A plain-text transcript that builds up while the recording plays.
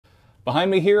Behind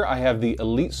me here, I have the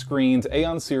Elite Screens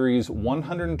Aeon Series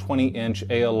 120-inch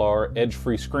ALR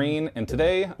edge-free screen, and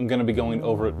today I'm going to be going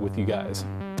over it with you guys.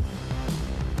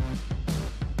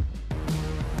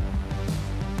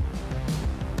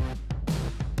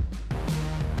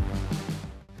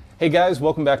 Hey guys,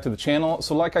 welcome back to the channel.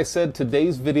 So like I said,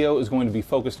 today's video is going to be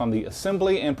focused on the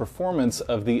assembly and performance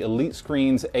of the Elite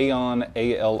Screens Aeon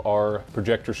ALR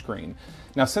projector screen.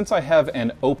 Now, since I have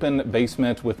an open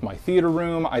basement with my theater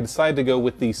room, I decided to go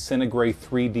with the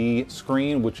CineGrey3D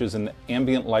screen, which is an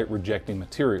ambient light rejecting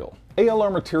material.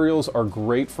 ALR materials are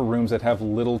great for rooms that have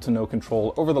little to no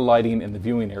control over the lighting in the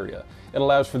viewing area. It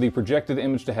allows for the projected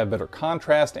image to have better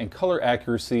contrast and color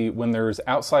accuracy when there's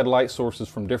outside light sources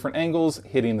from different angles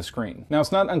hitting the screen. Now,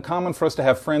 it's not uncommon for us to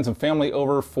have friends and family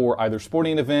over for either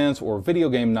sporting events or video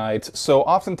game nights, so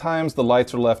oftentimes the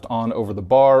lights are left on over the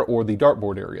bar or the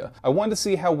dartboard area. I wanted to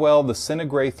see how well the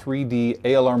CineGrey3D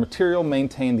ALR material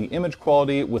maintained the image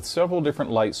quality with several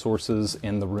different light sources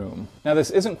in the room. Now,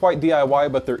 this isn't quite DIY,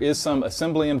 but there is some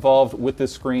assembly involved with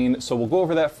this screen, so we'll go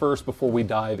over that first before we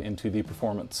dive into the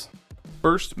performance.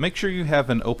 First, make sure you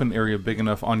have an open area big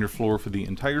enough on your floor for the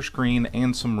entire screen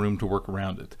and some room to work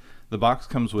around it. The box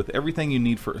comes with everything you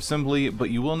need for assembly, but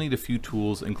you will need a few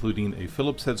tools including a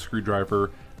Phillips head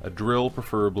screwdriver, a drill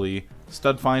preferably,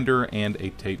 stud finder, and a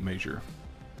tape measure.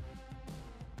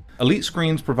 Elite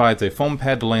Screens provides a foam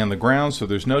pad to lay on the ground so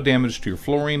there's no damage to your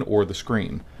flooring or the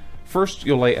screen. First,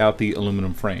 you'll lay out the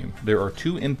aluminum frame. There are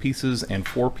 2 end pieces and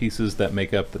 4 pieces that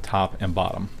make up the top and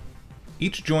bottom.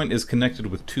 Each joint is connected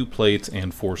with 2 plates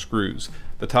and 4 screws.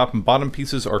 The top and bottom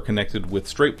pieces are connected with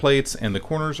straight plates, and the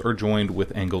corners are joined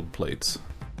with angled plates.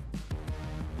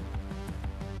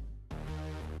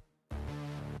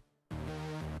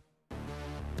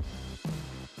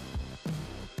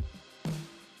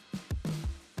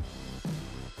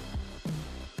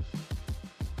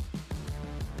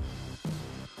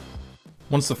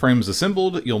 Once the frame is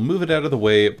assembled, you'll move it out of the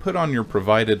way, put on your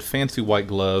provided fancy white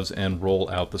gloves, and roll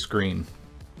out the screen.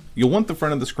 You'll want the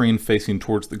front of the screen facing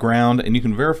towards the ground, and you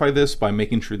can verify this by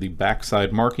making sure the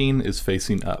backside marking is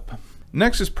facing up.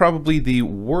 Next is probably the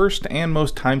worst and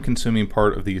most time-consuming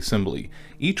part of the assembly.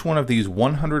 Each one of these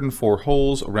 104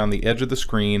 holes around the edge of the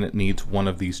screen needs one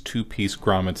of these 2-piece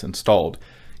grommets installed.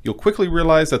 You'll quickly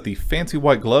realize that the fancy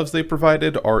white gloves they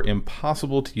provided are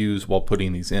impossible to use while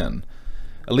putting these in.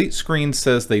 Elite Screens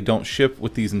says they don't ship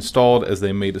with these installed as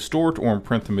they may distort or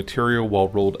imprint the material while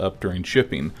rolled up during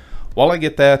shipping. While I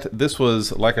get that, this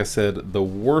was, like I said, the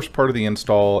worst part of the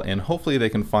install, and hopefully they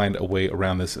can find a way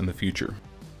around this in the future.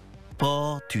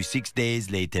 4 to 6 days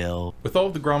later. With all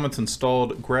of the grommets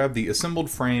installed, grab the assembled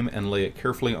frame and lay it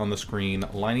carefully on the screen,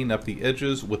 lining up the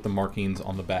edges with the markings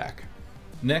on the back.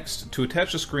 Next, to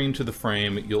attach the screen to the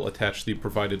frame, you'll attach the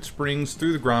provided springs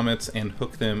through the grommets and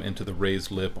hook them into the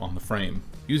raised lip on the frame.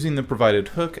 Using the provided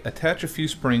hook, attach a few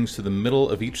springs to the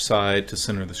middle of each side to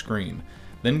center the screen.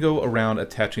 Then go around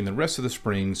attaching the rest of the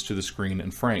springs to the screen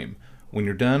and frame. When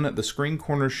you're done, the screen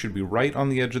corners should be right on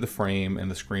the edge of the frame and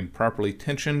the screen properly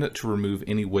tensioned to remove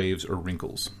any waves or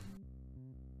wrinkles.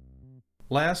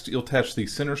 Last, you'll attach the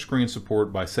center screen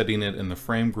support by setting it in the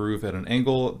frame groove at an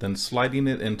angle, then sliding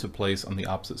it into place on the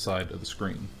opposite side of the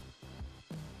screen.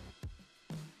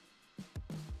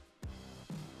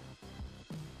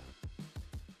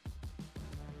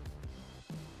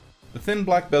 The thin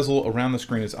black bezel around the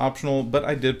screen is optional, but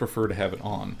I did prefer to have it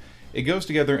on. It goes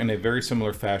together in a very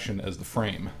similar fashion as the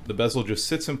frame. The bezel just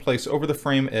sits in place over the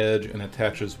frame edge and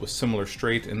attaches with similar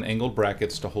straight and angled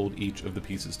brackets to hold each of the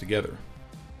pieces together.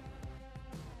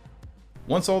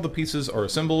 Once all the pieces are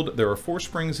assembled, there are 4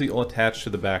 springs that you'll attach to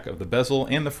the back of the bezel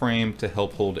and the frame to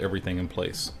help hold everything in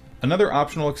place. Another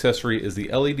optional accessory is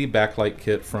the LED backlight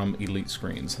kit from Elite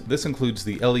Screens. This includes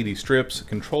the LED strips,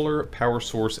 controller, power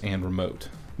source, and remote.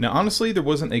 Now honestly, there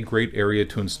wasn't a great area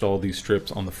to install these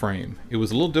strips on the frame. It was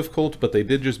a little difficult, but they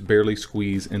did just barely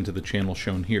squeeze into the channel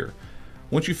shown here.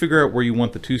 Once you figure out where you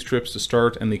want the 2 strips to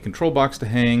start and the control box to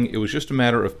hang, it was just a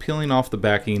matter of peeling off the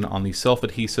backing on the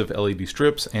self-adhesive LED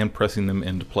strips and pressing them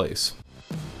into place.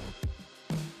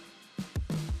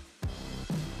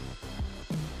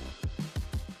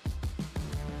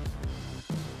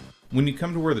 When you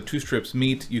come to where the 2 strips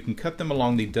meet, you can cut them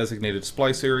along the designated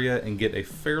splice area and get a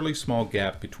fairly small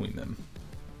gap between them.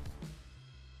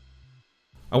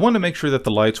 I wanted to make sure that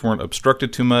the lights weren't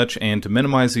obstructed too much and to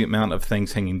minimize the amount of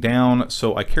things hanging down,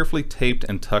 so I carefully taped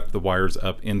and tucked the wires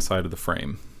up inside of the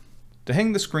frame. To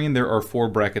hang the screen, there are 4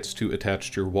 brackets to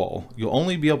attach to your wall. You'll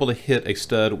only be able to hit a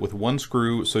stud with 1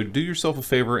 screw, so do yourself a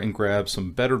favor and grab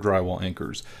some better drywall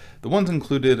anchors. The ones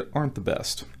included aren't the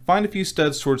best. Find a few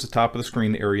studs towards the top of the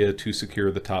screen area to secure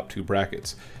the top 2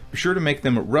 brackets. Be sure to make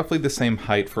them roughly the same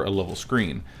height for a level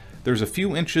screen. There's a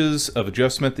few inches of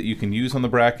adjustment that you can use on the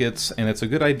brackets, and it's a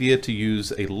good idea to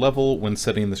use a level when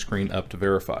setting the screen up to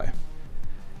verify.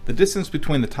 The distance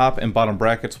between the top and bottom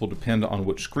brackets will depend on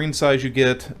which screen size you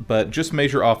get, but just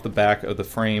measure off the back of the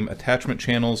frame attachment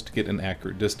channels to get an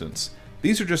accurate distance.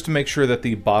 These are just to make sure that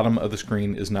the bottom of the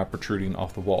screen is not protruding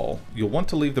off the wall. You'll want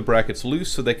to leave the brackets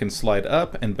loose so they can slide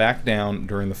up and back down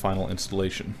during the final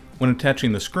installation. When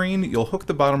attaching the screen, you'll hook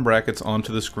the bottom brackets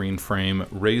onto the screen frame,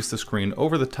 raise the screen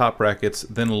over the top brackets,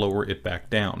 then lower it back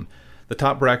down. The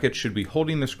top brackets should be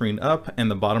holding the screen up and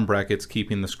the bottom brackets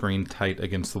keeping the screen tight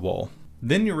against the wall.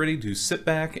 Then you're ready to sit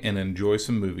back and enjoy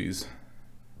some movies.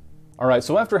 Alright,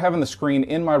 so after having the screen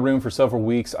in my room for several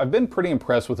weeks, I've been pretty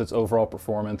impressed with its overall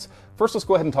performance. First, let's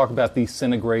go ahead and talk about the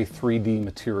CineGrey3D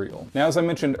material. Now, as I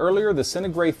mentioned earlier, the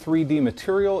CineGrey3D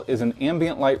material is an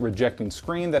ambient light rejecting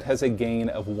screen that has a gain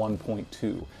of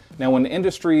 1.2. Now, when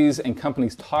industries and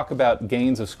companies talk about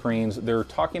gains of screens, they're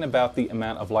talking about the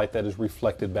amount of light that is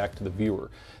reflected back to the viewer.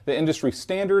 The industry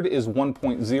standard is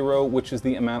 1.0, which is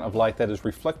the amount of light that is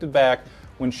reflected back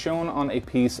when shown on a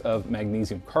piece of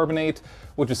magnesium carbonate,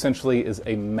 which essentially is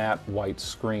a matte white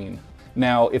screen.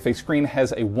 Now, if a screen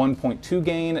has a 1.2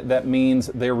 gain, that means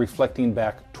they're reflecting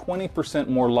back 20%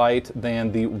 more light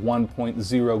than the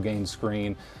 1.0 gain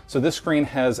screen. So this screen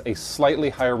has a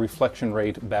slightly higher reflection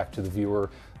rate back to the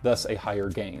viewer, thus a higher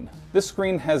gain. This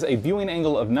screen has a viewing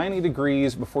angle of 90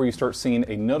 degrees before you start seeing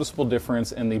a noticeable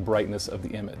difference in the brightness of the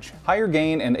image. Higher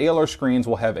gain and ALR screens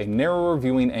will have a narrower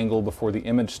viewing angle before the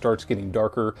image starts getting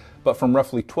darker, but from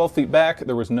roughly 12 feet back,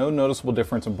 there was no noticeable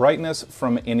difference in brightness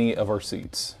from any of our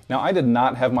seats. Now, I did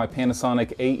not have my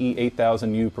Panasonic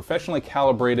AE8000U professionally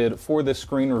calibrated for this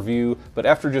screen review, but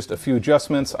after just a few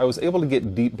adjustments, I was able to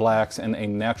get deep blacks and a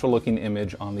natural looking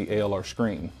image on the ALR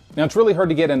screen. Now, it's really hard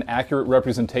to get an accurate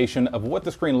representation of what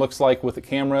the screen looks like with the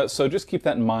camera, so just keep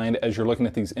that in mind as you're looking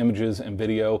at these images and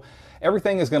video.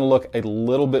 Everything is going to look a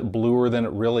little bit bluer than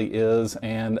it really is,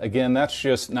 and again, that's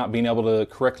just not being able to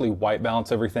correctly white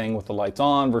balance everything with the lights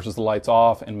on versus the lights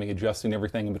off and me adjusting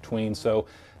everything in between. So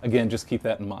again, just keep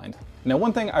that in mind. Now,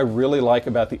 one thing I really like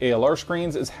about the ALR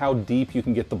screens is how deep you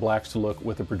can get the blacks to look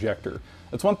with a projector.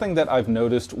 That's one thing that I've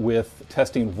noticed with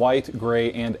testing white,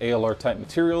 gray, and ALR type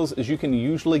materials is you can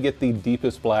usually get the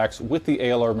deepest blacks with the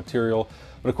ALR material,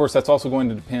 but of course that's also going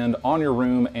to depend on your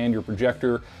room and your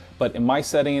projector. But in my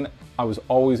setting, I was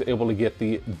always able to get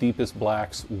the deepest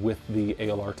blacks with the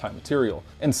ALR type material.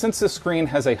 And since this screen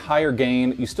has a higher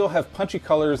gain, you still have punchy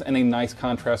colors and a nice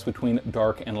contrast between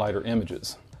dark and lighter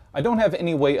images. I don't have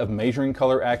any way of measuring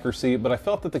color accuracy, but I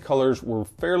felt that the colors were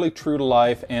fairly true to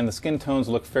life and the skin tones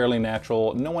looked fairly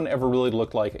natural. No one ever really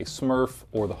looked like a Smurf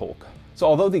or the Hulk. So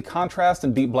although the contrast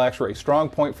and deep blacks were a strong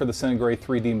point for the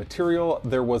CineGrey3D material,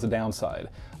 there was a downside.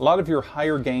 A lot of your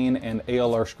higher gain and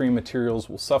ALR screen materials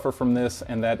will suffer from this,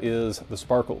 and that is the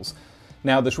sparkles.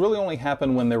 Now, this really only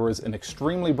happened when there was an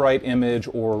extremely bright image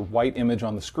or white image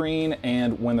on the screen,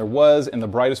 and when there was, in the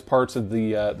brightest parts of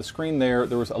the screen there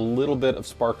was a little bit of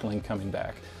sparkling coming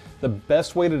back. The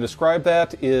best way to describe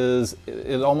that is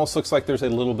it almost looks like there's a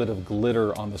little bit of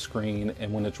glitter on the screen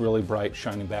and when it's really bright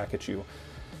shining back at you.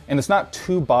 And it's not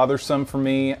too bothersome for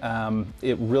me.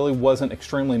 It really wasn't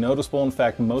extremely noticeable. In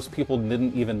fact, most people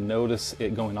didn't even notice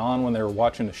it going on when they were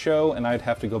watching a show, and I'd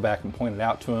have to go back and point it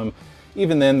out to them.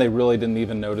 Even then, they really didn't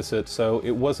even notice it, so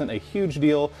it wasn't a huge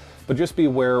deal, but just be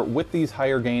aware with these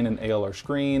higher gain and ALR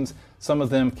screens, some of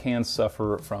them can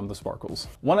suffer from the sparkles.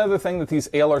 One other thing that these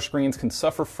ALR screens can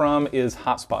suffer from is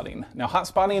hot spotting. Now, hot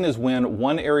spotting is when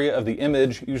one area of the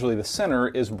image, usually the center,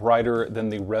 is brighter than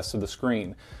the rest of the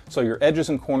screen. So your edges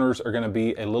and corners are going to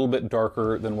be a little bit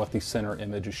darker than what the center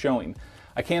image is showing.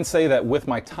 I can say that with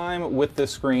my time with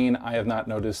this screen, I have not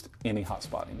noticed any hot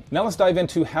spotting. Now let's dive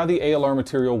into how the ALR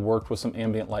material worked with some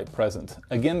ambient light present.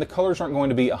 Again, the colors aren't going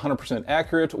to be 100%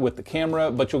 accurate with the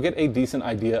camera, but you'll get a decent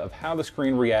idea of how the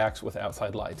screen reacts with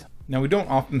outside light. Now, we don't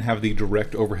often have the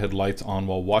direct overhead lights on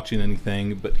while watching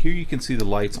anything, but here you can see the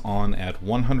lights on at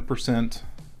 100%,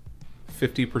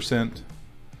 50%,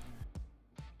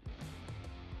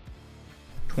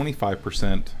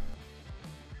 25%,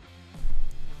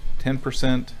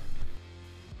 10%,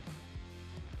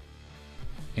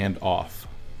 and off.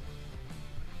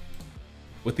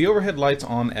 With the overhead lights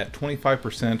on at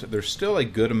 25%, there's still a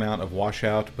good amount of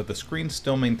washout, but the screen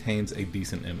still maintains a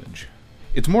decent image.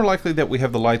 It's more likely that we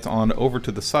have the lights on over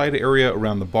to the side area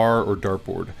around the bar or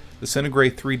dartboard. The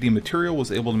CineGrey3D material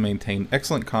was able to maintain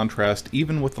excellent contrast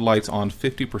even with the lights on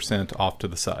 50% off to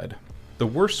the side. The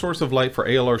worst source of light for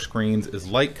ALR screens is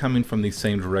light coming from the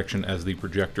same direction as the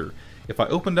projector. If I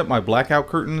opened up my blackout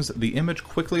curtains, the image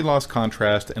quickly lost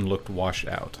contrast and looked washed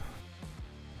out.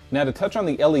 Now to touch on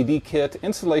the LED kit,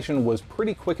 installation was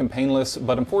pretty quick and painless,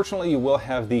 but unfortunately you will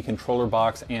have the controller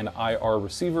box and IR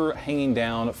receiver hanging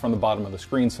down from the bottom of the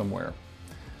screen somewhere.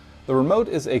 The remote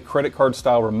is a credit card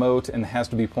style remote and has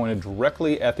to be pointed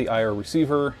directly at the IR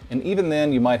receiver, and even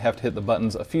then you might have to hit the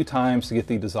buttons a few times to get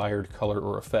the desired color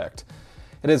or effect.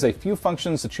 It has a few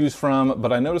functions to choose from,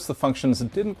 but I noticed the functions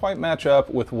didn't quite match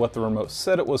up with what the remote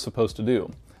said it was supposed to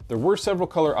do. There were several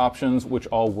color options which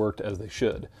all worked as they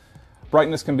should.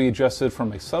 Brightness can be adjusted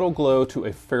from a subtle glow to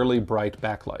a fairly bright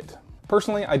backlight.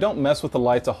 Personally, I don't mess with the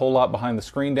lights a whole lot behind the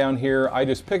screen down here. I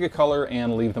just pick a color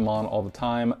and leave them on all the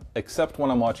time, except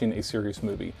when I'm watching a serious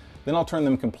movie. Then I'll turn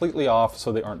them completely off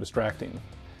so they aren't distracting.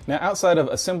 Now outside of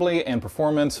assembly and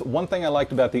performance, one thing I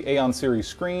liked about the Aeon series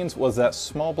screens was that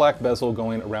small black bezel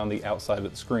going around the outside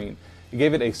of the screen. It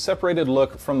gave it a separated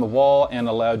look from the wall and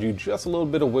allowed you just a little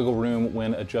bit of wiggle room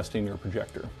when adjusting your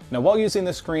projector. Now while using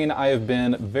this screen, I have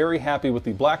been very happy with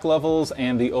the black levels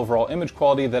and the overall image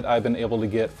quality that I've been able to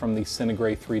get from the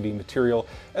CineGrey3D material,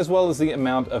 as well as the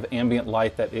amount of ambient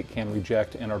light that it can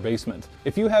reject in our basement.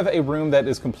 If you have a room that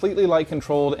is completely light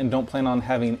controlled and don't plan on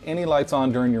having any lights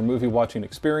on during your movie watching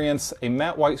experience, a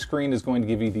matte white screen is going to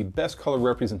give you the best color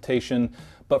representation.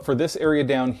 But for this area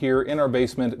down here in our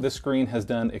basement, this screen has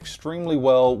done extremely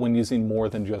well when using more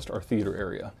than just our theater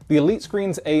area. The Elite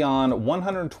Screen's Aeon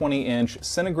 120-inch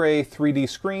CineGrey3D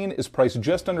screen is priced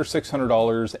just under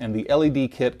 $600, and the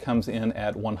LED kit comes in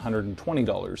at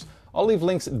 $120. I'll leave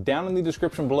links down in the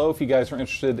description below if you guys are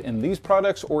interested in these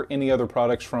products or any other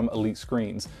products from Elite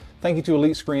Screens. Thank you to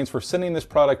Elite Screens for sending this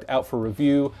product out for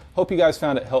review. Hope you guys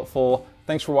found it helpful.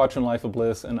 Thanks for watching Life of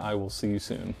Bliss, and I will see you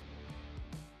soon.